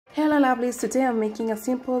Hello lovelies, today I'm making a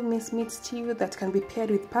simple minced meat stew that can be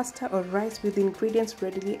paired with pasta or rice with ingredients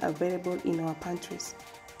readily available in our pantries.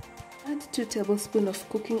 Add 2 tablespoons of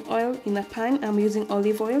cooking oil in a pan. I'm using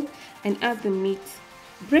olive oil, and add the meat.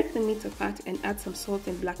 Break the meat apart and add some salt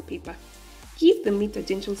and black pepper. Give the meat a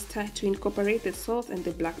gentle stir to incorporate the salt and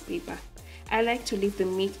the black pepper. I like to leave the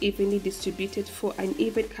meat evenly distributed for an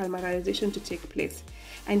even caramelization to take place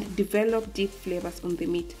and develop deep flavors on the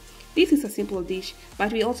meat. This is a simple dish,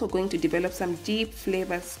 but we're also going to develop some deep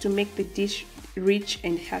flavors to make the dish rich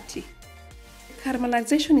and hearty.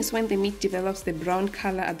 Caramelization is when the meat develops the brown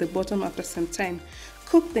color at the bottom after some time.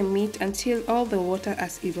 Cook the meat until all the water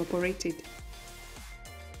has evaporated.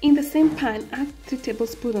 In the same pan, add 3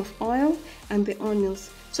 tablespoons of oil and the onions.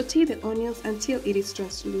 Saute the onions until it is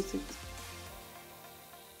translucent.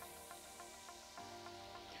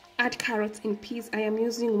 Add carrots and peas. I am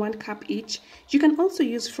using 1 cup each. You can also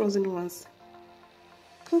use frozen ones.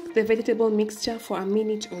 Cook the vegetable mixture for a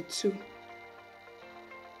minute or 2.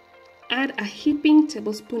 Add a heaping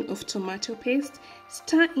tablespoon of tomato paste.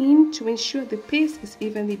 Stir in to ensure the paste is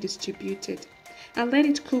evenly distributed, and let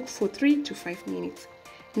it cook for 3 to 5 minutes.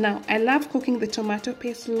 Now, I love cooking the tomato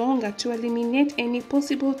paste longer to eliminate any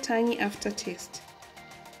possible tangy aftertaste.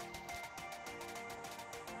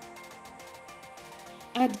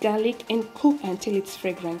 Add garlic and cook until it's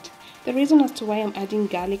fragrant. The reason as to why I'm adding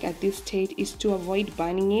garlic at this stage is to avoid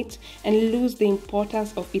burning it and lose the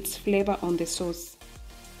importance of its flavor on the sauce.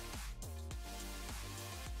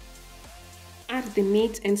 Add the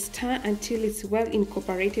meat and stir until it's well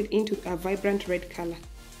incorporated into a vibrant red color.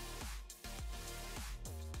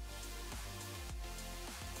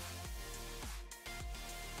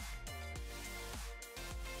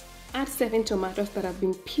 Add 7 tomatoes that have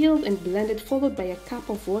been peeled and blended, followed by a cup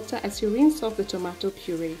of water as you rinse off the tomato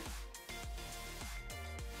puree.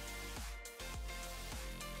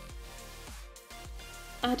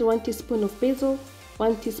 Add 1 teaspoon of basil,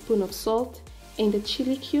 1 teaspoon of salt, and a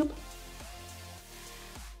chili cube.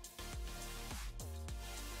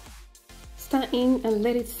 Stir in and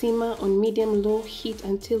let it simmer on medium-low heat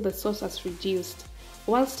until the sauce has reduced,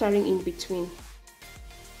 while stirring in between.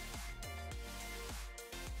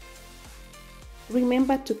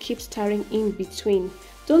 Remember to keep stirring in between.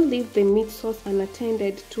 Don't leave the meat sauce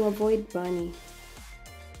unattended to avoid burning.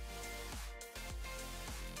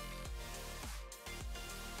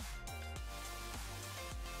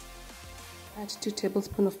 Add 2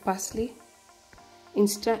 tablespoons of parsley and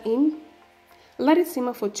stir in. Let it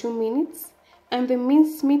simmer for 2 minutes, and the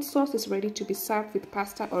minced meat sauce is ready to be served with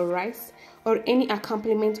pasta or rice or any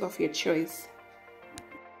accompaniment of your choice.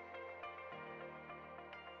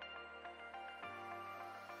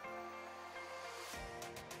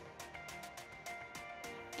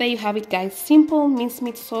 There you have it guys, simple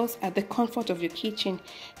mincemeat sauce at the comfort of your kitchen.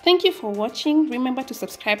 Thank you for watching. Remember to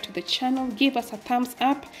subscribe to the channel, give us a thumbs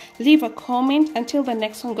up, leave a comment. Until the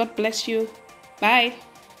next one, God bless you. Bye.